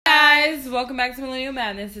welcome back to Millennial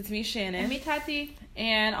Madness. It's me, Shannon. And me, Tati.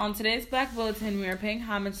 And on today's Black Bulletin, we are paying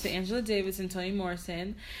homage to Angela Davis and Toni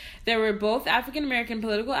Morrison. They were both African-American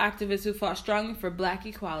political activists who fought strongly for Black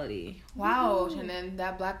equality. Wow, Shannon,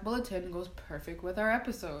 that Black Bulletin goes perfect with our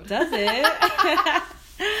episode. Does it?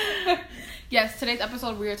 Yes, today's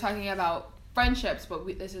episode we are talking about friendships, but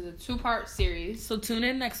this is a 2-part series. So tune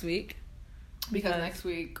in next week. Because next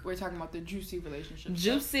week, we're talking about the juicy relationships.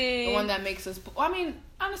 Juicy. The one that makes us... Well, I mean,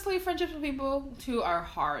 honestly, friendships with people, too, are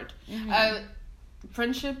hard. Mm-hmm.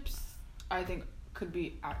 Friendships, I think, could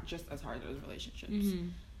be just as hard as relationships.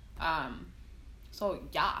 Mm-hmm. So,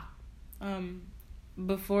 yeah.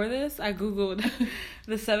 Before this, I Googled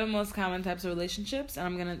the 7 most common types of relationships, and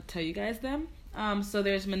I'm going to tell you guys them. So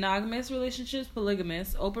there's monogamous relationships,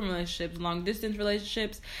 polygamous, open relationships, long distance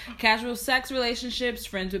relationships, casual sex relationships,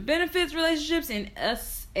 friends with benefits relationships, and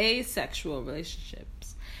asexual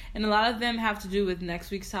relationships. And a lot of them have to do with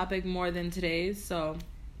next week's topic more than today's. So,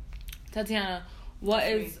 Tatiana, what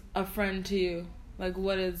is a friend to you? Like,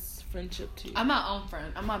 what is friendship to you? I'm my own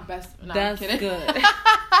friend. I'm my best. No, That's I'm kidding. Good.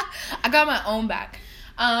 I got my own back.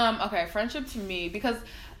 Okay, friendship to me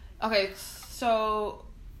so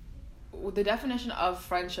the definition of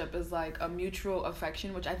friendship is like a mutual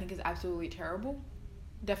affection, which I think is absolutely terrible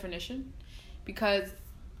definition, because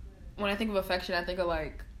when I think of affection, I think of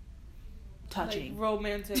like touching, like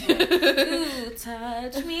romantic. Ooh,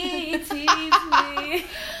 touch me, tease me.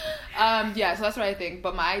 Yeah, so that's what I think.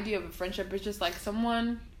 But my idea of a friendship is just like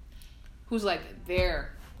someone who's like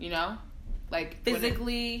there, you know, like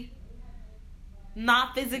physically,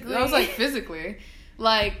 not physically. I was like physically,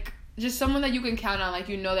 like. Just someone that you can count on, like,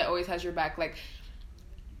 you know, that always has your back. Like,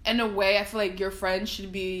 in a way, I feel like your friends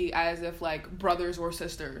should be as if, like, brothers or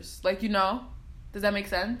sisters. Like, you know? Does that make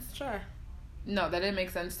sense? Sure. No, that didn't make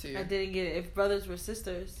sense to you. I didn't get it. If brothers were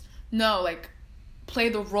sisters. No, like, play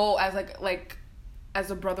the role as, like as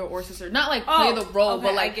a brother or sister. Not, like, play the role, okay,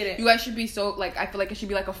 but, like, I get it. You guys should be so, like, I feel like it should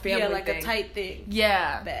be, like, a family thing. Yeah, like a tight thing.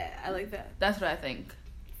 Yeah. Bad. I like that. That's what I think.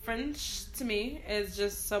 Friends, to me, is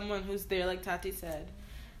just someone who's there, like Tati said.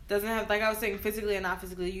 Doesn't have, like I was saying, physically and not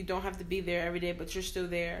physically. You don't have to be there every day, but you're still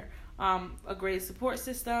there. A great support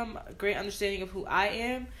system, a great understanding of who I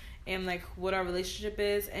am, and like what our relationship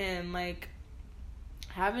is, and like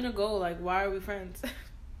having a goal. Like, why are we friends?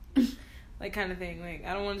 Like, kind of thing. Like,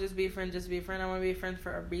 I don't want to just be a friend just to be a friend. I want to be a friend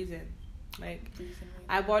for a reason. Like,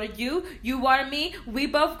 I watered you, you watered me, we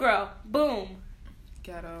both grow. Boom.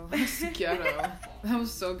 Ghetto. Ghetto. That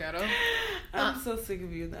was so ghetto. I'm so sick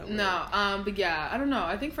of you that way. No, but yeah, I don't know.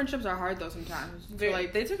 I think friendships are hard though sometimes.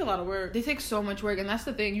 Like, they take a lot of work. They take so much work, and that's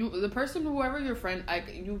the thing. Whoever your friend,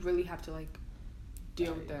 like, you really have to like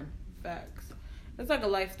deal with them. Facts. It's like a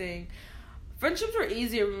life thing. Friendships were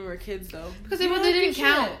easier when we were kids though. Because they didn't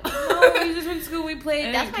count. No, we just went to school, we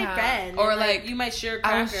played. That's my friend. Or like you might share a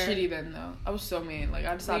cracker. I was shitty then though. I was so mean. Like,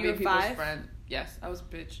 I just stopped being people's friend. Yes, I was a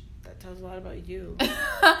bitch. That tells a lot about you.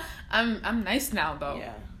 I'm nice now though.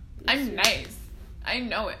 Yeah. I'm nice. I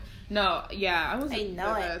know it. No, yeah, I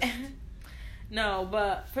know it. No,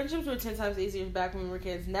 but friendships were 10 times easier back when we were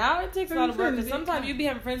kids. Now it takes a lot of work. Because sometimes you be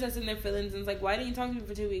having friends that's in their feelings, and it's like, why didn't you talk to me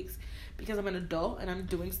for 2 weeks? Because I'm an adult and I'm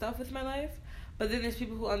doing stuff with my life. But then there's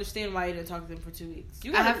people who understand why you didn't talk to them for 2 weeks.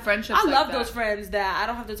 I have friendships. I love those friends that I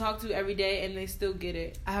don't have to talk to every day, and they still get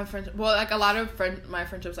it. I have friends. Well, like a lot of my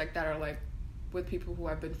friendships like that are like with people who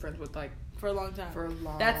I've been friends with like for a long time.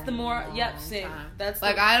 That's the more same. Time. That's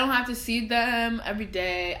like I don't have to see them every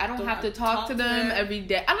day. I don't have to talk to them every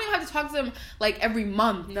day. I don't even have to talk to them like every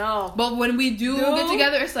month. No. But when we do get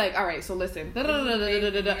together, it's like, all right, so listen.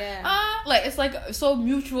 Yeah. Like it's like so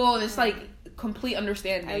mutual. It's like complete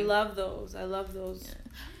understanding. I love those. Yeah.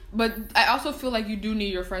 But I also feel like you do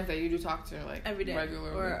need your friends that you do talk to like every day,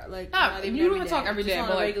 regularly, or like not you don't have to talk every day,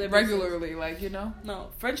 but like regularly, like, you know. No,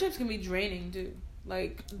 friendships can be draining too.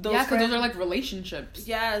 Like those, because those are like relationships.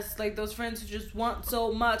 Yes, like those friends who just want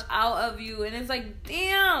so much out of you, and it's like,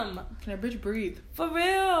 damn. Can a bitch breathe? For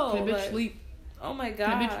real? Can a bitch sleep? Oh my god.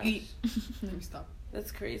 Can a bitch eat? Let me stop.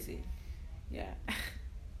 That's crazy. Yeah,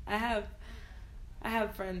 I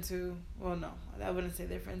have friends who, well, no, I wouldn't say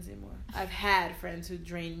they're friends anymore. I've had friends who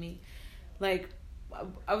drained me. Like,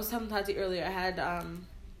 I was telling Tati earlier, I had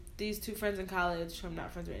these 2 friends in college who I'm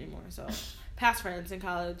not friends with anymore. So, past friends in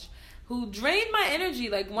college who drained my energy.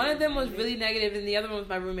 Like, one of them was really negative, and the other one was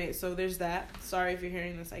my roommate. So, there's that. Sorry if you're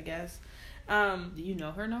hearing this, I guess. Do you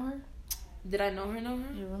know her? Did I know her?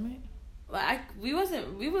 Your roommate? Like, we was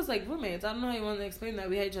like roommates. I don't know how you want to explain that.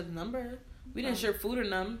 We had each other's number. We didn't share food or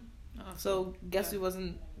none. So guess we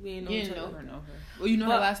didn't know each other. Know her. Well, you know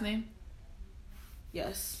her last name?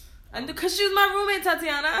 Yes. And because she was my roommate,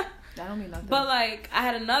 Tatiana. That don't mean nothing. But, like, I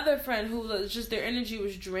had another friend who was just, their energy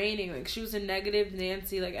was draining. Like, she was a negative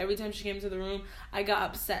Nancy. Like, every time she came to the room, I got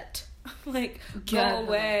upset. Like, go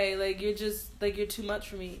away. Like, you're just, like, you're too much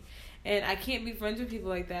for me. And I can't be friends with people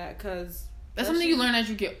like that, because... That's something you learn as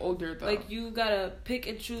you get older, though. Like, you gotta pick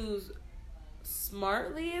and choose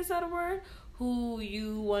smartly, is that a word? Who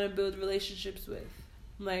you want to build relationships with.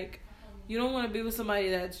 Like, you don't want to be with somebody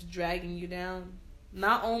that's dragging you down.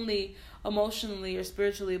 Not only emotionally or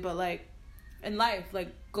spiritually, but, like, in life. Like,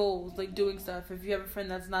 goals. Like, doing stuff. If you have a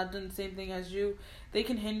friend that's not doing the same thing as you, they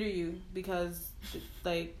can hinder you. Because,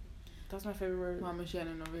 like, that's my favorite word. Mama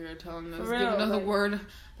Shannon over here telling us, For real, giving us like, the word,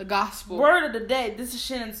 the gospel. Word of the day. This is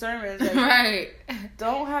Shannon's sermons. Like, right.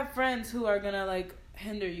 Don't have friends who are gonna, like,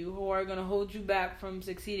 hinder you, who are gonna hold you back from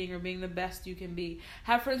succeeding or being the best you can be.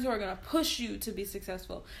 Have friends who are gonna push you to be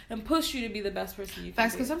successful and push you to be the best person you can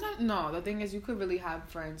Facts, be. because sometimes the thing is, you could really have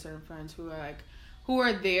certain friends who are like, who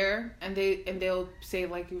are there and they'll say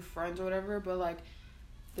like you're friends or whatever, but like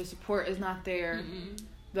the support is not there. Mm-mm.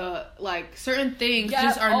 The like certain things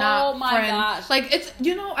just are not friends. Gosh. Like, it's,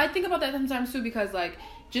 I think about that sometimes too, because like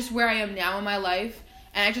just where I am now in my life,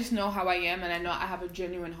 and I just know how I am, and I know I have a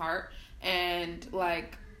genuine heart. And,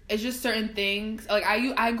 like, it's just certain things. Like,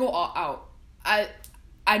 I go all out.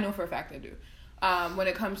 I know for a fact I do. When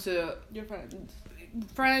it comes to... Your friends.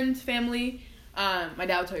 Friends, family. My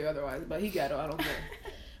dad will tell you otherwise, but he ghetto. I don't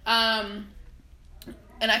care.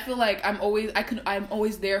 And I feel like I'm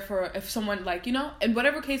always there for if someone, like, in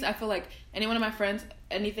whatever case, I feel like any one of my friends,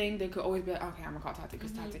 anything, they could always be like, okay, I'm gonna call Tati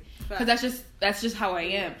because Tati. Because that's just how I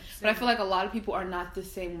am. But I feel like a lot of people are not the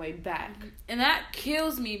same way back. And that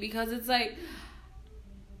kills me, because it's like,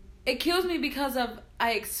 it kills me because of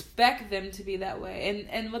I expect them to be that way.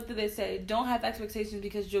 And what do they say? Don't have expectations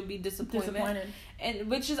because you'll be disappointed. And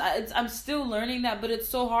which is, I'm still learning that, but it's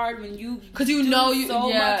so hard when you do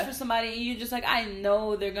much for somebody and you're just like, I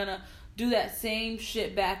know they're gonna do that same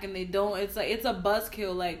shit back, and they don't. It's like, it's a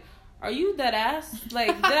buzzkill. Like, are you that ass?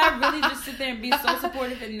 Like, did I really just sit there and be so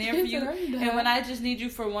supportive and there for you? And when I just need you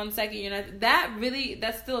for 1 second, you're not.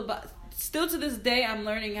 That's still to this day, I'm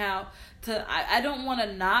learning how to. I don't want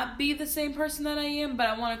to not be the same person that I am, but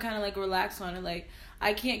I want to kind of like relax on it. Like,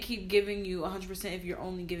 I can't keep giving you 100% if you're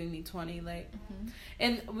only giving me 20. Like,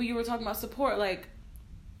 and when you were talking about support, like,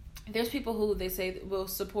 there's people who they say will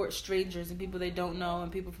support strangers and people they don't know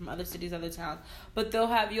and people from other cities, other towns. But you'll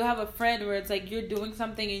have a friend where it's like you're doing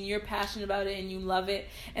something and you're passionate about it and you love it,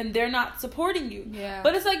 and they're not supporting you. Yeah.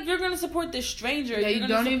 But it's like you're gonna support this stranger. Yeah, you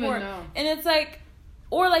don't even know. And it's like,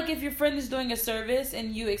 or like if your friend is doing a service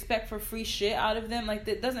and you expect for free shit out of them, like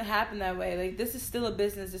that doesn't happen that way. Like, this is still a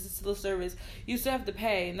business. This is still a service. You still have to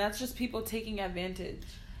pay, and that's just people taking advantage.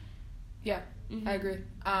 Yeah. Mm-hmm. I agree.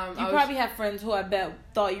 You probably have friends who I bet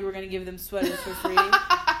thought you were going to give them sweaters for free.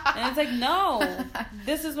 And it's like, no,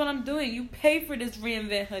 this is what I'm doing. You pay for this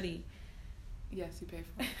Reinvent hoodie. Yes, you pay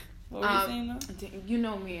for it. What were you saying, though? You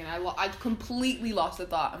know me, and I completely lost the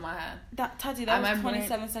thought in my head. Tati, that was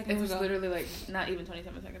 27 seconds ago. It was literally, like, not even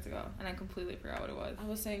 27 seconds ago, and I completely forgot what it was. I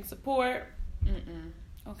was saying support.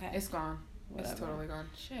 Okay. It's gone. Whatever. It's totally gone.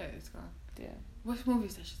 Shit, it's gone. Yeah. What movie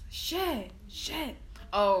is that? Shit.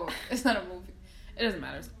 Oh, it's not a movie. It doesn't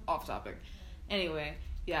matter. It's off topic. Anyway,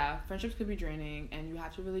 yeah, friendships could be draining, and you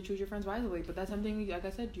have to really choose your friends wisely. But that's something, like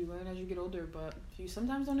I said, you learn as you get older. But you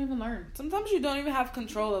sometimes don't even learn. Sometimes you don't even have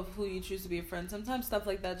control of who you choose to be a friend. Sometimes stuff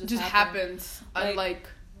like that just happens. Like,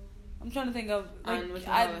 I'm trying to think of,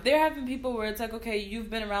 like, there have been people where it's like, okay, you've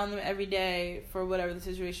been around them every day for whatever the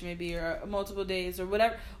situation may be, or multiple days, or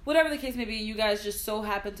whatever the case may be, you guys just so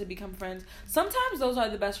happen to become friends. Sometimes those are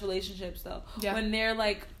the best relationships, though. Yeah. When they're,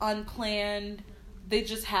 like, unplanned, they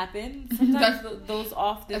just happen. Sometimes those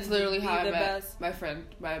often that's literally how I met my friend,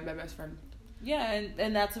 my best friend. Yeah,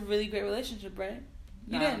 and that's a really great relationship, right?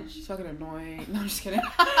 You didn't. She's fucking annoying. No, I'm just kidding.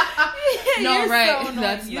 No, right. So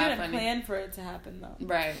that's you not didn't funny. Plan for it to happen, though.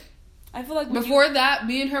 Right. I feel like before that,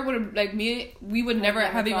 me and her would have, like, we would never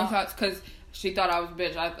have even thoughts, because she thought I was a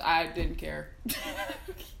bitch. I didn't care.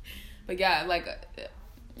 But yeah, like,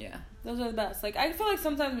 yeah. Those are the best. Like, I feel like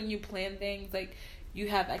sometimes when you plan things, like, you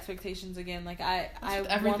have expectations again. Like, I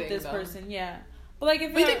want this person. Yeah. But, like,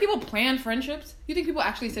 if you think people plan friendships? You think people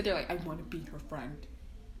actually sit there like, I want to be her friend?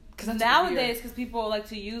 Because nowadays, because people like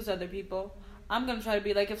to use other people. I'm going to try to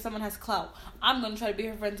be, like, if someone has clout, I'm going to try to be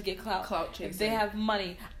her friend to get clout. Clout chasing. If they have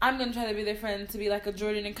money, I'm going to try to be their friend to be, like, a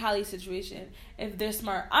Jordan and Kylie situation. If they're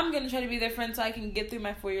smart, I'm going to try to be their friend so I can get through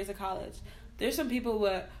my 4 years of college. There's some people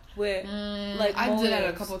with like, I did that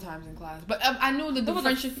a couple of times in class. But I knew that the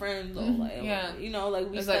friendship... friends, though. Like, yeah. You know, like,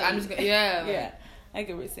 we it's like, I'm just going to... Yeah. Yeah. I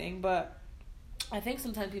get what you're saying. But I think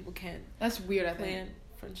sometimes people can That's weird, I plan think.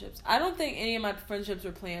 friendships. I don't think any of my friendships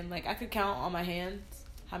were planned. Like, I could count on my hands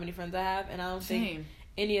how many friends I have, and I don't think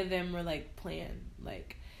any of them were, like, planned.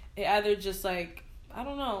 Like, it either just, like, I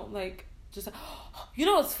don't know, like, just, you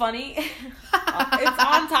know what's funny? It's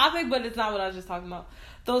on topic, but it's not what I was just talking about.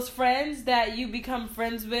 Those friends that you become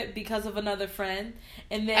friends with because of another friend,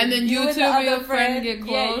 and then you and two the and other your friend get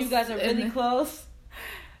close. Yeah, you guys are really close.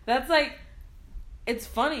 That's like, it's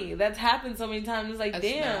funny. That's happened so many times. It's like, That's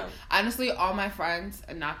damn. Bad. Honestly, all my friends,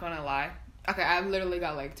 I'm not gonna lie. Okay, I've literally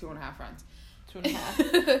got like 2.5 friends.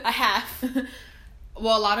 2.5. A half.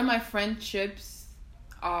 Well, a lot of my friendships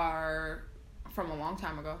are from a long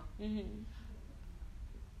time ago. Mm-hmm.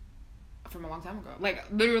 From a long time ago. Like,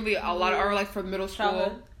 literally, a lot are like from middle school.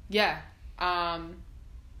 Childhood. Yeah. And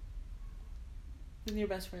your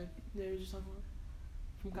best friend. They were just talking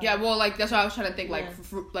about. Yeah, well, like, that's what I was trying to think. Like,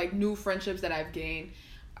 Yeah. like new friendships that I've gained,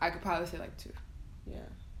 I could probably say like 2. Yeah.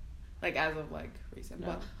 Like, as of like recent. No.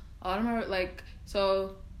 But a lot of my, like,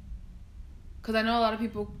 so, because I know a lot of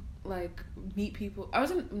people like meet people.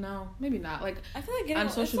 Maybe not. Like, I feel like getting on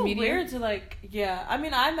it's social so media. weird to like. Yeah, I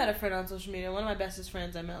mean, I met a friend on social media. One of my bestest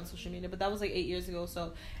friends I met on social media, but that was like 8 years ago.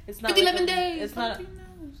 So it's not 11 like days. It's not.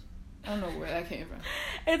 I don't know where that came from.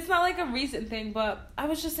 It's not like a recent thing, but I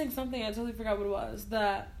was just saying something. I totally forgot what it was.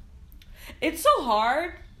 That it's so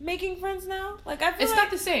hard making friends now. Like, I feel It's like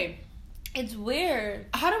not the same. it's weird.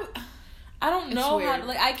 How do I don't know weird. how.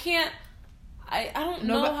 Like, I can't. I don't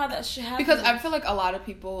No, know but- how that shit happens. because I feel like a lot of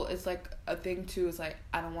people, it's like a thing too. It's like,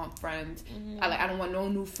 I don't want friends. Mm-hmm. I don't want no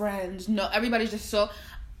new friends. No, everybody's just so.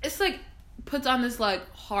 It's like puts on this like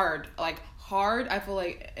hard. I feel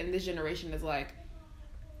like in this generation is like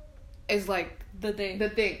the thing. the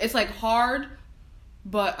thing. It's like hard,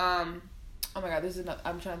 but oh my god, this is not.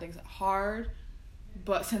 I'm trying to think. Hard,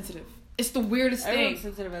 but sensitive. It's the weirdest Everyone's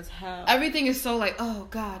thing. sensitive as hell. Everything is so like, oh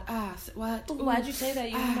god, what? Ooh, why'd you say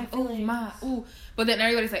that? You hurt my feelings. Oh my, ooh. But then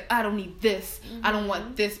everybody's like, I don't need this. Mm-hmm. I don't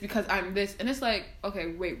want this because I'm this. And it's like,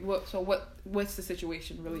 okay, wait, what? So what's the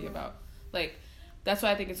situation really about? Like, that's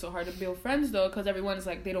why I think it's so hard to build friends though, because everyone's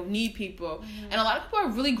like, they don't need people, and a lot of people are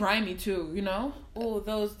really grimy too. You know? Oh,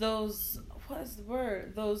 those what is the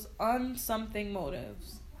word? Those unsomething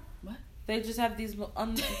motives. What? They just have these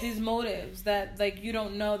these motives that like you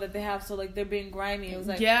don't know that they have. So like they're being grimy. It was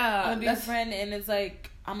like, yeah, I'm gonna be a friend, and it's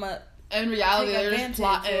like I'm a. In reality, take they're just advantage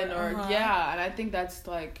plotting, or, or yeah, and I think that's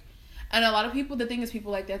like, and a lot of people. The thing is,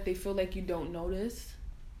 people like that, they feel like you don't notice.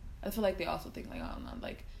 I feel like they also think like, oh no,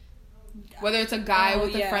 like whether it's a guy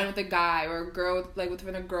with a friend with a guy, or a girl with a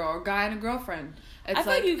friend and a girl, or a guy and a girlfriend. It's I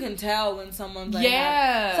feel like you can tell when someone's like,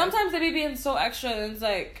 yeah. Sometimes they be being so extra, and it's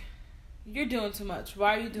like, you're doing too much.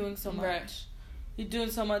 Why are you doing so much? Right. You're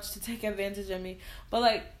doing so much to take advantage of me. But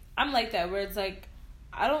like, I'm like that where it's like,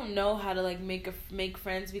 I don't know how to like make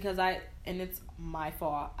friends because and it's my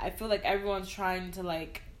fault. I feel like everyone's trying to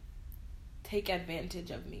like take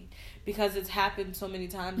advantage of me because it's happened so many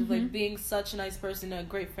times. Mm-hmm. Like being such a nice person, a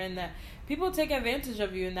great friend, that people take advantage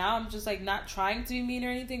of you. And now I'm just like not trying to be mean or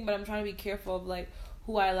anything, but I'm trying to be careful of like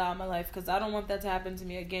who I allow in my life, because I don't want that to happen to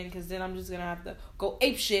me again, because then I'm just gonna have to go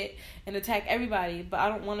ape shit and attack everybody. But I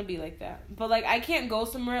don't want to be like that. But like, I can't go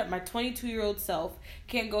somewhere, my 22-year-old self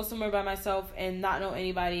can't go somewhere by myself and not know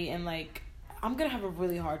anybody, and I'm gonna have a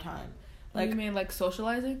really hard time. Like, you mean like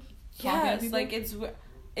socializing? Yes, like it's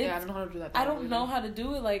yeah, I don't know how to do that. I don't know how to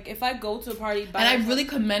do it. Like, if I go to a party by myself, myself, I really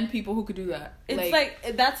commend people who could do that. It's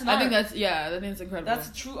like that's an art. I think that's incredible.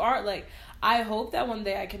 That's true art. Like, I hope that one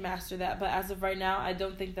day I can master that, but as of right now, I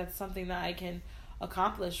don't think that's something that I can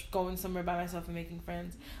accomplish, going somewhere by myself and making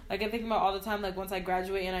friends. Like, I think about all the time, like, once I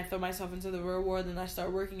graduate and I throw myself into the real world and I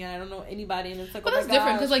start working and I don't know anybody, and it's like, but that's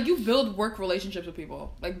different, because like you build work relationships with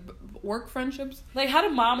people, like work friendships. Like, how do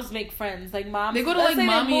moms make friends? Like, moms, they go to like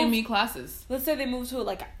mommy and me classes. Let's say they move to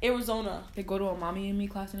like Arizona. They go to a mommy and me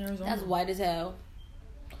class in Arizona. That's white as hell.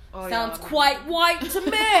 Oh, sounds quite white to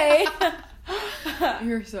me.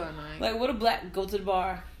 You're so annoying. Like, what a black go to the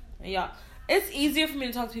bar and y'all. It's easier for me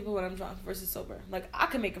to talk to people when I'm drunk versus sober. Like, I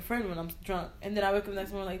can make a friend when I'm drunk, and then I wake up the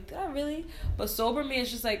next morning like, did I really? But sober me,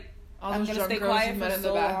 it's just like, I'm gonna stay quiet for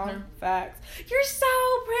so long. Facts. You're so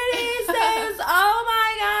pretty, sis. Oh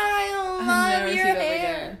my god, I love your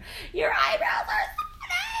hair. Your eyebrows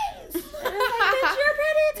are so nice. And it's like, bitch,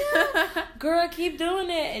 you're pretty too. Girl, keep doing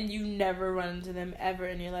it, and you never run into them ever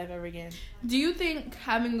in your life ever again. Do you think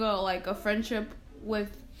having a friendship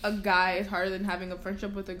with a guy is harder than having a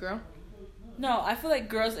friendship with a girl? No, I feel like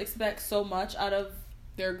girls expect so much out of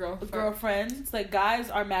their girlfriends. Like,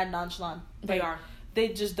 guys are mad nonchalant. They Like, are. they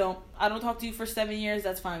just don't. I don't talk to you for 7 years.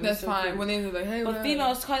 That's fine. That's fine. Cool. When they're like, hey, but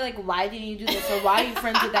females, it's kind of like, why didn't you do this? Or why are you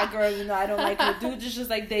friends with that girl? You know, I don't like her. Dudes, it's just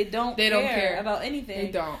like they don't care about anything.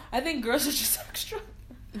 They don't. I think girls are just extra.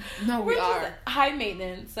 No, we are just high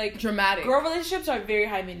maintenance. Like dramatic. Girl relationships are very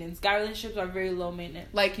high maintenance. Guy relationships are very low maintenance.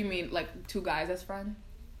 Like you mean like two guys as friends?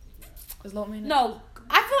 Is low maintenance? No,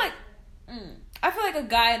 I feel like a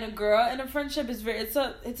guy and a girl in a friendship is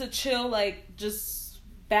it's a chill, like just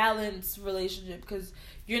balanced relationship, because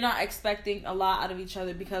you're not expecting a lot out of each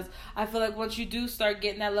other. Because I feel like once you do start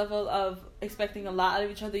getting that level of expecting a lot out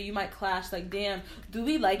of each other, you might clash. Like, damn, do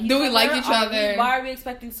we like each other? Why are we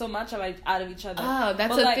expecting so much out of each other? Oh,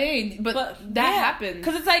 that's a thing. But that happens.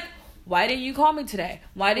 Because it's like, why didn't you call me today?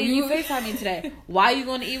 Why didn't you FaceTime me today? Why are you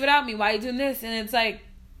going to eat without me? Why are you doing this? And it's like,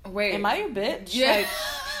 wait, am I your bitch? Yeah. Like,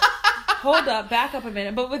 hold up, back up a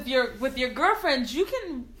minute. But with your girlfriends,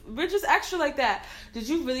 we're just extra like that. Did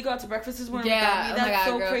you really go out to breakfast this morning without me? That's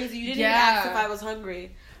so crazy. You didn't even ask if I was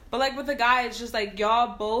hungry. But like with a guy, it's just like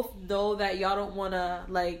y'all both know that y'all don't want to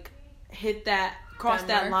like cross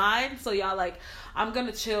that line. So y'all like, I'm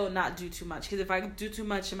gonna chill, not do too much. Because if I do too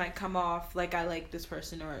much, it might come off like I like this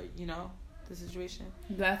person, or you know, the situation.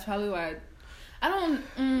 That's probably why I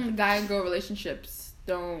don't. Guy and girl relationships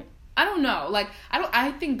don't. I don't know. Like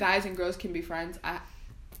I think guys and girls can be friends. I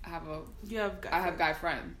have guy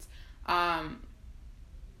friends. I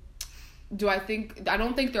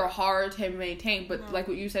don't think they're hard to maintain, but like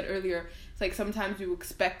what you said earlier, it's like sometimes you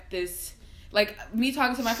expect this. Like me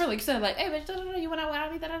talking to my friend, like you said, like, hey bitch, you wanna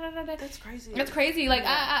out with me? That's crazy. That's crazy. Like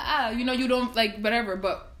you know, you don't like whatever.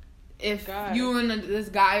 But if you and this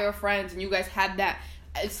guy are friends and you guys had that,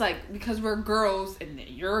 it's like because we're girls and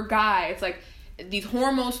you're a guy, it's like these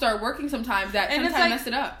hormones start working sometimes that sometimes like, mess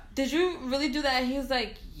it up. Did you really do that? And he was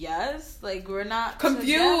like, yes. Like, we're not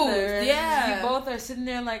confused. Yeah. You both are sitting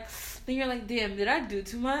there like, then you're like, damn, did I do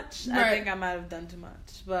too much? Right. I think I might have done too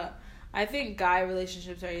much. But I think guy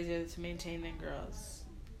relationships are easier to maintain than girls.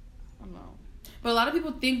 I don't know. But a lot of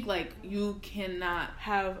people think, like, you cannot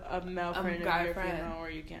have a male friend, a guy friend. Or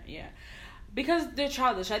you can't, yeah. Because they're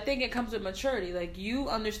childish. I think it comes with maturity. Like, you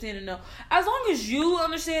understand and know. As long as you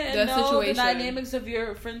understand and know the dynamics of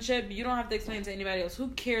your friendship, you don't have to explain to anybody else. Who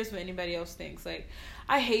cares what anybody else thinks? Like,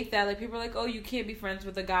 I hate that. Like, people are like, oh, you can't be friends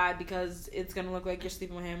with a guy because it's going to look like you're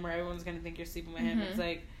sleeping with him, or everyone's going to think you're sleeping with him. It's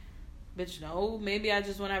like, bitch, no. Maybe I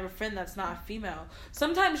just want to have a friend that's not a female.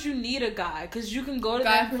 Sometimes you need a guy because you can go to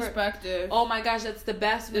guy perspective. Oh, my gosh, that's the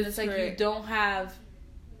best. But it's like you don't have,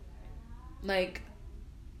 like...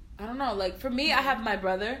 I don't know. Like, for me, I have my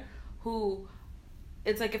brother who,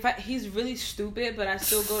 it's like he's really stupid, but I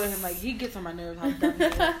still go to him. Like, he gets on my nerves how dumb he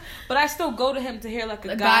is. But I still go to him to hear, like,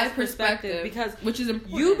 a guy's perspective. Because which is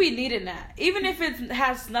important. You be needing that. Even if it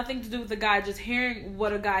has nothing to do with the guy, just hearing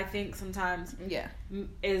what a guy thinks sometimes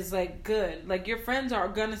is, like, good. Like, your friends are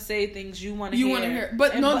going to say things you want to hear. You want to hear.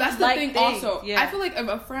 But, no, that's the thing things. Also. Yeah. I feel like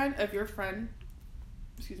if your friend,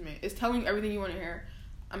 is telling you everything you want to hear,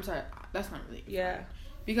 I'm sorry, that's not really friend.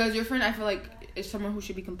 Because your friend, I feel like, is someone who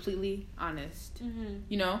should be completely honest.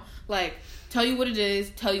 You know? Like, tell you what it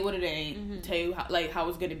is, tell you what it ain't, tell you how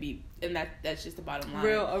it's gonna be. And that's just the bottom line.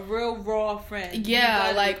 A real raw friend.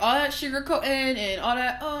 Yeah, like, all that sugarcoating and all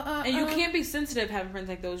that, And you can't be sensitive having friends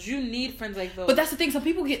like those. You need friends like those. But that's the thing, some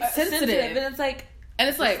people get sensitive. And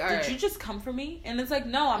it's like... Did you just come for me? And it's like,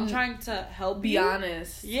 no, I'm trying to help you. Be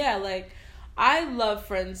honest. Yeah, like... I love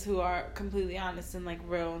friends who are completely honest and, like,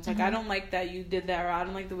 real. It's like, I don't like that you did that, or I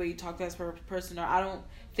don't like the way you talk to this person, or I don't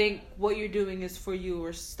think what you're doing is for you,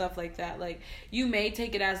 or stuff like that. Like, you may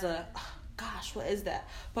take it as a, oh, gosh, what is that?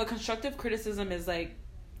 But constructive criticism is, like,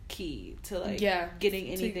 key to, like, getting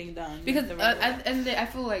anything done. Because, and I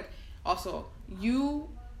feel like, also,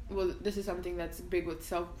 this is something that's big with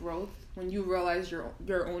self-growth, when you realize your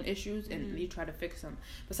own issues and you try to fix them.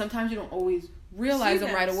 But sometimes you don't always realize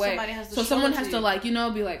them right away. Someone has to like, you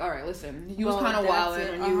know, be like, all right, listen, you was kind of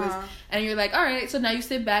wilding when you was, and you're like, all right, so now you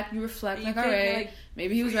sit back, you reflect, like, all right, like,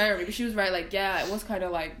 maybe he was right or maybe she was right, like, yeah, it was kind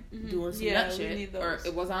of like doing some nut shit, or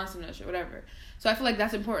it was on some nut shit, whatever. So I feel like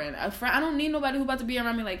that's important. A friend, I don't need nobody who about to be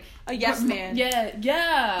around me like a yes man. Yeah.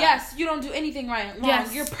 Yes, you don't do anything right. Wrong.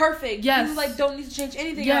 Yes, you're perfect. Yes, you like don't need to change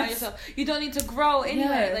anything about yourself. You don't need to grow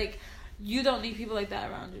anyway. Yeah. Like, you don't need people like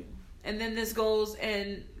that around you. And then this goes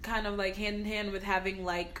in kind of like hand in hand with having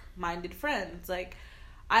like-minded friends. Like,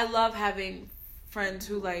 I love having friends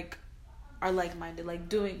who like are like-minded, like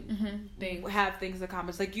doing things, have things in common.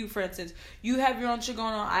 It's like you, for instance, you have your own shit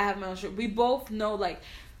going on. I have my own shit. We both know like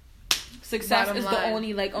success is the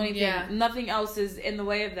only thing. Nothing else is in the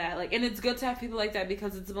way of that. Like, and it's good to have people like that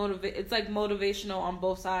because it's like motivational on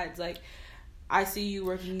both sides. Like, I see you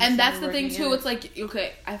working. And that's the thing too. It's like,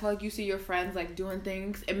 okay, I feel like you see your friends like doing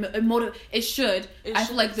things. It should. I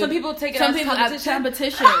feel like some people take it as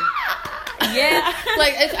competition. Yeah.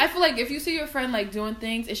 Like, I feel like if you see your friend like doing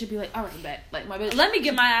things, it should be like, all right, bet. Like, my bitch. Let me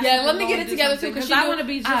get my ass. Yeah, let me get it together too, because I want to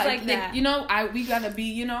be just like that. You know, we gotta be,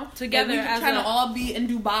 you know, together. We're trying to all be in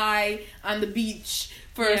Dubai on the beach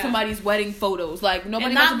for somebody's wedding photos. Like,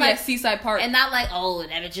 nobody wants to be at Seaside Park. And not like, oh,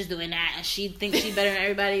 that bitch is doing that and she thinks she better than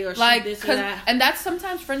everybody, or like, she this or that. And that's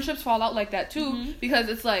sometimes friendships fall out like that too, because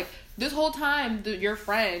it's like, this whole time your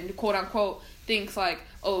friend, quote unquote, thinks like,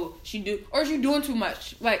 oh, she's doing too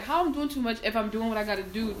much. Like, how I'm doing too much if I'm doing what I gotta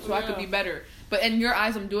do so I could be better. But in your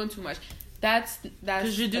eyes, I'm doing too much. That's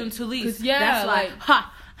because you're doing too least. Yeah, that's like,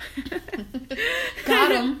 ha.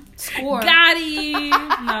 Got him. Score. Got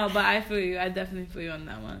him. No, but I feel you. I definitely feel you on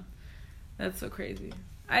that one. That's so crazy.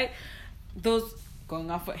 Those going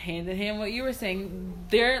off with hand in hand what you were saying,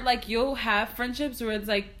 they're like, you'll have friendships where it's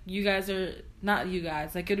like you guys are not you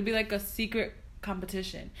guys. Like, it'll be like a secret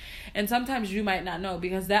competition, and sometimes you might not know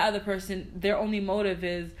because that other person, their only motive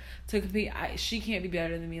is to compete. She can't be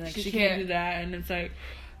better than me. Like, she can't do that, and it's like,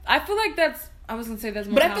 I feel like that's. I was gonna say that's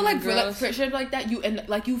more. But I feel like friendship like that,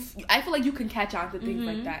 I feel like you can catch on to things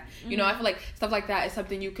like that. You know, I feel like stuff like that is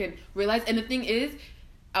something you can realize. And the thing is,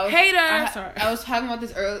 I was talking about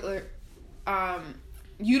this earlier.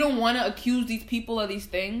 You don't want to accuse these people of these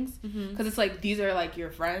things because it's like, these are like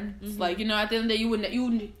your friends. Like, you know, at the end of the day, you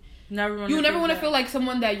would never want to feel like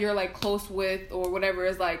someone that you're like close with or whatever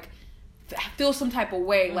is like feel some type of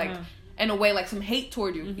way, like in a way, like some hate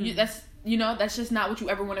toward you. That's just not what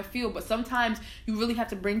you ever want to feel. But sometimes you really have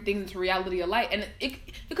to bring things into reality of light, and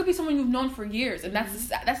it could be someone you've known for years, and that's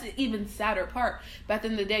the even sadder part. But at the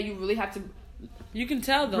end of the day, you really have to. You can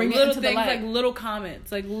tell though, little things like little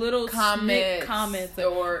comments, like little comments,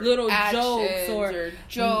 or little jokes, or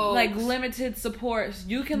like limited support.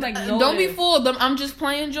 You can like notice. Don't be fooled. Them I'm just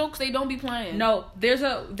playing jokes. They don't be playing. No, there's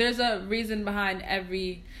a reason behind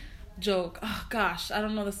every joke. Oh gosh, I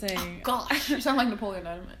don't know the saying. Oh, gosh, you sound like Napoleon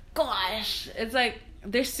Dynamite. Gosh, it's like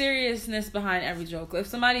there's seriousness behind every joke. If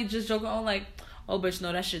somebody just joking on like, oh bitch,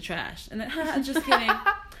 no, that shit trash, and then just kidding.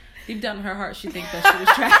 Deep down in her heart, she thinks that shit is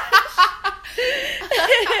trash.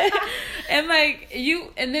 And like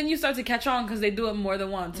and then you start to catch on because they do it more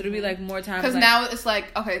than once. It'll be like more times. Because now it's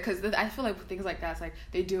like, okay, because I feel like things like that, it's like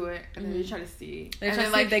they do it and then you try to see. And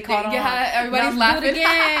then like they caught on. Everybody's laughing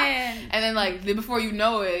again. And then like before you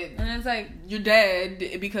know it, and it's like you're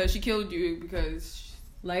dead because she killed you because.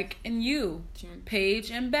 Like in You,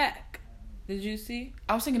 Paige and Beck. Did you see?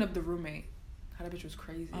 I was thinking of The Roommate. How that bitch was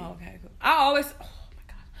crazy. Oh, okay, cool. Oh my god.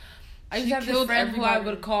 I used to have this friend who I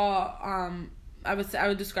would call. I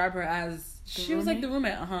would describe her as she was like the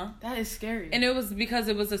roommate. That is scary. And it was because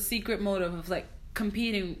it was a secret motive of like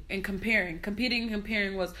competing and comparing. Competing and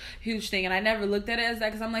comparing was a huge thing, and I never looked at it as that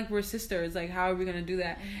because I'm like, we're sisters. Like, how are we gonna do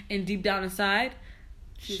that? And deep down inside,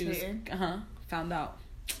 she was found out.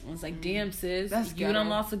 I was like, damn, sis, you done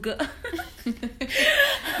lost a good.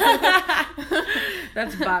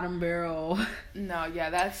 That's bottom barrel. No, yeah,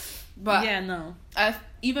 that's. But yeah, no.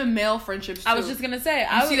 Even male friendships too. I was just gonna say,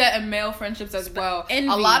 you see that in male friendships as well. Envy.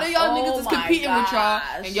 A lot of y'all niggas is competing with y'all,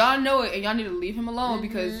 and y'all know it, and y'all need to leave him alone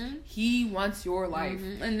because he wants your life.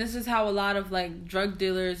 And this is how a lot of like drug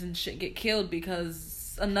dealers and shit get killed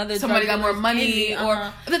because somebody got more money.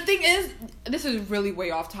 Or the thing is, this is really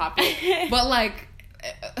way off topic, but like.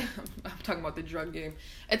 I'm talking about the drug game.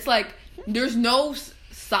 It's like there's no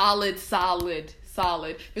solid.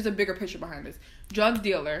 There's a bigger picture behind this. Drug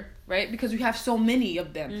dealer, right? Because we have so many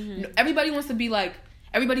of them. Everybody wants to be like.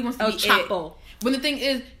 Everybody wants to be Chapo. When the thing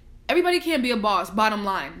is, everybody can't be a boss. Bottom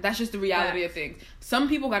line, that's just the reality of things. Some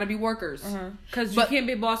people got to be workers. Because you can't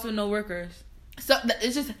be a boss with no workers. So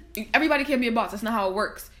it's just everybody can't be a boss. That's not how it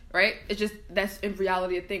works, right? It's just that's in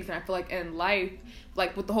reality of things. And I feel like in life,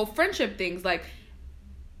 like with the whole friendship things, like.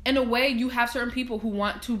 In a way, you have certain people who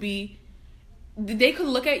want to be. They could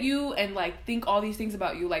look at you and like think all these things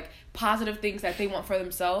about you, like positive things that they want for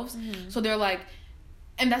themselves. So they're like,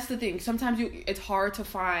 and that's the thing. Sometimes it's hard to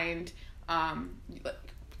find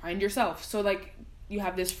yourself. So like you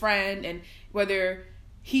have this friend, and whether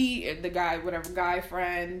the guy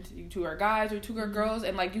friend, you two are guys or two are girls,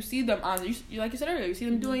 and like you see them on you like you said earlier, you see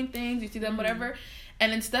them doing things, you see them whatever,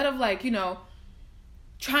 and instead of like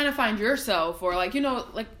trying to find yourself or like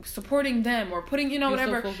like supporting them or putting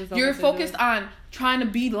whatever you're focused on trying to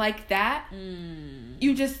be like that.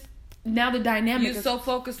 You just now the dynamic you're so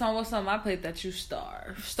focused on what's on my plate that you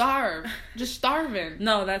starve just starving.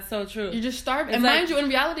 No, that's so true. You're just starving. And mind you, in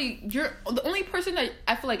reality, you're the only person that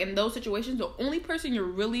I feel like in those situations, the only person you're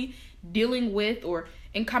really dealing with or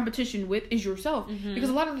in competition with is yourself. Because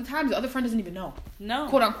a lot of the times the other friend doesn't even know. No.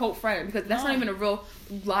 Quote unquote friend. Because that's not even a real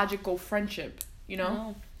logical friendship, you know?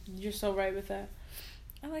 No. You're so right with that.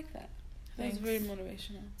 I like that. Thanks. That was very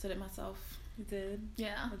motivational. Said it myself. You did?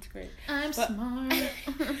 Yeah. That's great. I'm smart.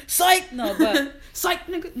 Psych! No, but... Psych,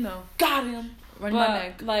 nigga. No. Got him. Run my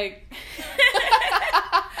neck. Like...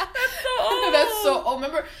 That's so old.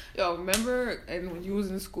 Remember and when you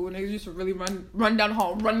was in school, niggas used to really run down the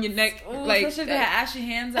hall, run your neck. Ooh, like especially if they had ashy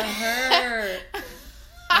hands on her.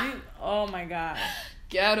 Oh my god.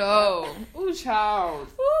 Ghetto. Ooh, child.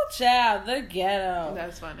 Ooh, child, the ghetto.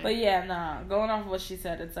 That's funny. But yeah, nah, going off of what she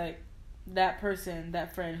said, it's like that person,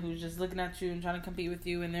 that friend who's just looking at you and trying to compete with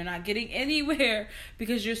you, and they're not getting anywhere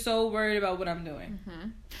because you're so worried about what I'm doing.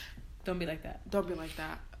 Don't be like that. Don't be like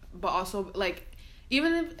that. But also, like,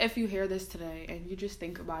 even if you hear this today and you just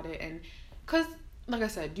think about it, and because, like I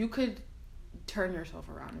said, you could turn yourself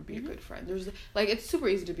around and be a good friend. There's, like, it's super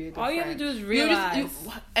easy to be a good friend. All you have to do is realize.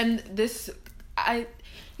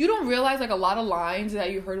 You don't realize, like, a lot of lines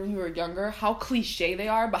that you heard when you were younger, how cliche they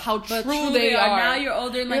are, but how true they are. Now you're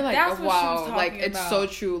older, and like, that's what she was talking like, about. it's so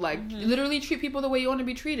true. Like, literally treat people the way you want to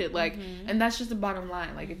be treated. Like, and that's just the bottom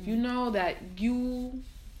line. Like, if you know that you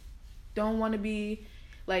don't want to be,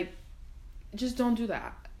 like, just don't do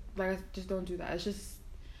that. Like, just don't do that.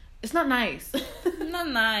 It's not nice. Not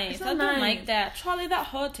nice. I don't like that. Charlie, that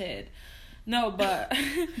hurted. No, but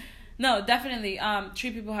no, definitely.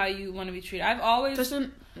 Treat people how you want to be treated. I've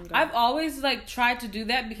always like tried to do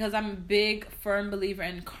that because I'm a big firm believer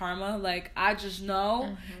in karma. Like, I just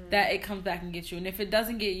know that it comes back and gets you, and if it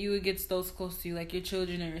doesn't get you, it gets those close to you, like your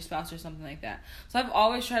children or your spouse or something like that. So I've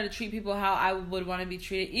always tried to treat people how I would want to be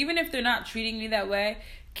treated, even if they're not treating me that way.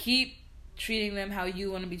 Keep treating them how you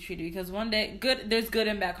want to be treated, because one day there's good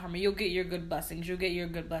and bad karma. You'll get your good blessings. You'll get your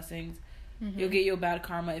bad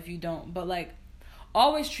karma if you don't. But like,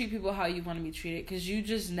 always treat people how you want to be treated, because you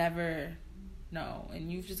just never know, and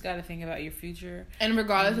you've just got to think about your future. And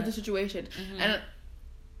regardless of the situation, and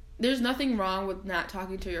there's nothing wrong with not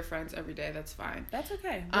talking to your friends every day. That's fine. That's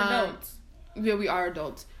okay. We're adults. Yeah, we are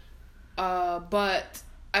adults. But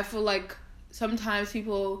I feel like sometimes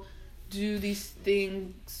people do these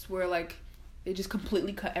things where, like, they just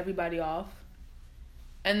completely cut everybody off.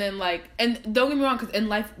 And then, like, and don't get me wrong, because in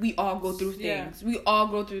life, we all go through things. Yeah. We all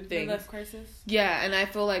go through things. Life crisis. Yeah, and I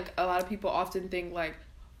feel like a lot of people often think, like,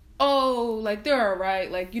 oh, like, they're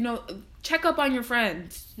alright. Like, you know, check up on your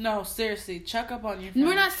friends. No, seriously, check up on your friends.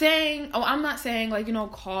 I'm not saying, like, you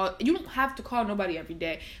know, you don't have to call nobody every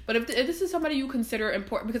day. But if this is somebody you consider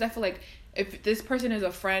important, because I feel like if this person is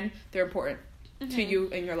a friend, they're important to you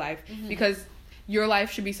in your life. Because your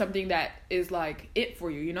life should be something that is, like, it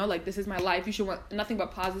for you, you know? Like, this is my life. You should want nothing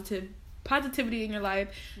but positivity in your life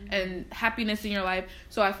and happiness in your life.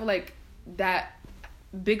 So I feel like that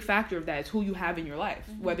big factor of that is who you have in your life.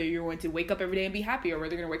 Whether you're going to wake up every day and be happy, or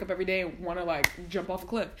whether you're going to wake up every day and want to, like, jump off a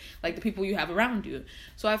cliff. Like, the people you have around you.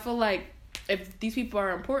 So I feel like if these people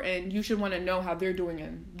are important, you should want to know how they're doing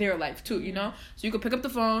in their life, too, you know? So you could pick up the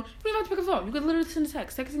phone. You don't have to pick up the phone. You could literally send a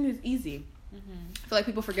text. Texting is easy. I feel like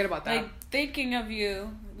people forget about that. Like, thinking of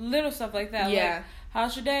you, little stuff like that. Yeah. Like,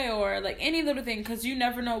 how's your day? Or, like, any little thing, because you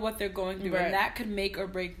never know what they're going through, and that could make or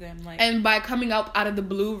break them. Like, and by coming out of the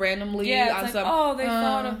blue randomly, yeah, it's like, oh, they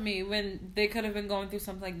thought of me, when they could have been going through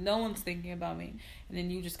something. Like, no one's thinking about me, and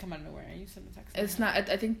then you just come out of nowhere and you send a text. It's not.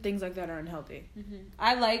 I think things like that are unhealthy.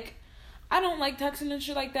 I don't like texting and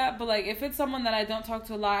shit like that, but, like, if it's someone that I don't talk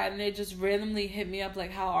to a lot and they just randomly hit me up,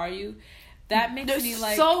 like, how are you? That makes me,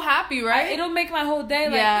 like, so happy, right? It'll make my whole day,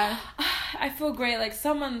 like, I feel great. Like,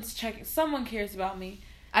 someone cares about me.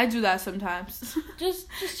 I do that sometimes. Just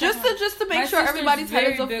to make sure everybody's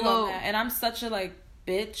head is afloat. And I'm such a, like,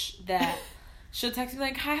 bitch that she'll text me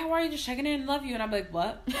like, "Hi, how are you? Just checking in, love you." And I'm like,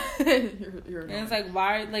 "What?" you're and it's like,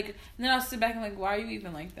 why? Like, and then I'll sit back and like, why are you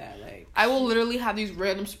even like that? Like, I will literally have these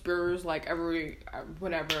random spurs like every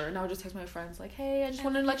whatever, and I'll just text my friends like, "Hey, I just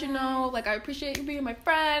wanted to let you know, like, I appreciate you being my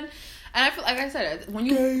friend." And I feel like I said, when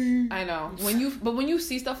you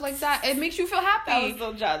see stuff like that, it makes you feel happy. That was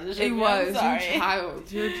so childish. It was.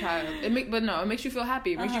 You're a child. It makes you feel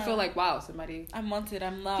happy. It makes you feel like, wow, somebody. I'm wanted.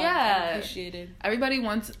 I'm loved. Yeah. I'm appreciated. Everybody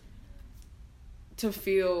wants to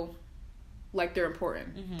feel like they're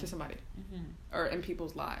important to somebody or in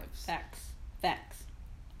people's lives. Facts.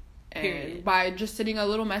 And period. By just sending a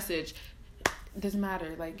little message, it doesn't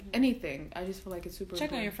matter, like anything. I just feel like it's super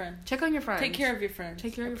Check important. Check on your friends. Take care of your friends.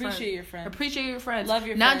 Appreciate your friends. Appreciate your friends. Love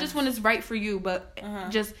your Not friends. just when it's right for you, but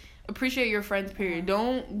just appreciate your friends, period.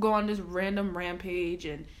 Don't go on this random rampage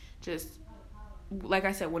and just, like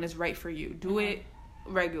I said, when it's right for you. Do it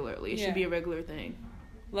regularly. It should be a regular thing.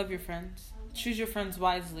 Love your friends. Choose your friends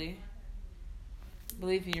wisely.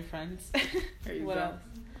 Believe in your friends. There you What go. else?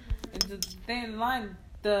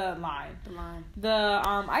 The line.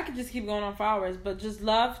 I could just keep going on for hours, but just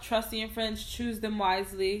love, trust in your friends, choose them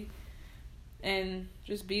wisely, and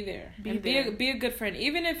just be there. Be a good friend.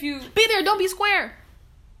 Even if you be there, don't be square.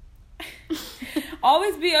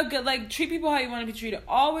 always be a good, like, treat people how you want to be treated.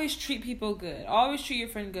 Always treat people good. Always treat your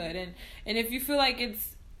friend good. And if you feel like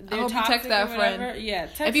they're toxic, text that or whatever, friend. yeah.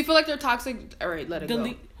 If you feel like they're toxic, all right, let it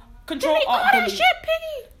delete. go. Control delete alt, all that delete. shit,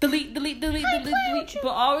 Piggy. Delete. But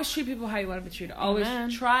always treat people how you want to be treated. Always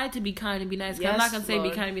try to be kind and be nice. Yes, I'm not gonna say Lord.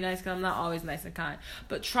 be kind and be nice because I'm not always nice and kind.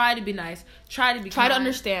 But try to be nice. Try to be Try kind. to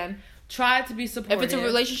understand. Try to be supportive. If it's a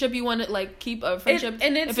relationship you want to, like, keep a friendship,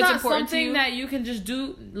 and it's if not it's important something to you, that you can just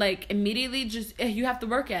do, like, immediately. Just you have to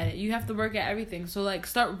work at it. You have to work at everything. So, like,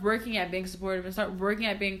 start working at being supportive and start working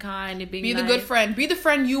at being kind and being be nice. the good friend. Be the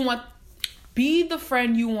friend you want. Be the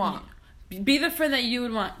friend you want. Be the friend that you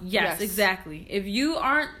would want. Yes, exactly. If you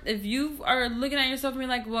are looking at yourself and being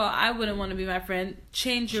like, well, I wouldn't want to be my friend,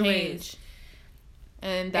 change your ways.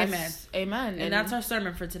 And that's amen. And that's our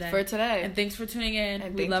sermon for today. And thanks for tuning in.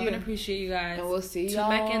 And we love and appreciate you guys. And we'll see Tune y'all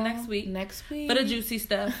back in next week. For the juicy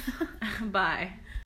stuff. Bye.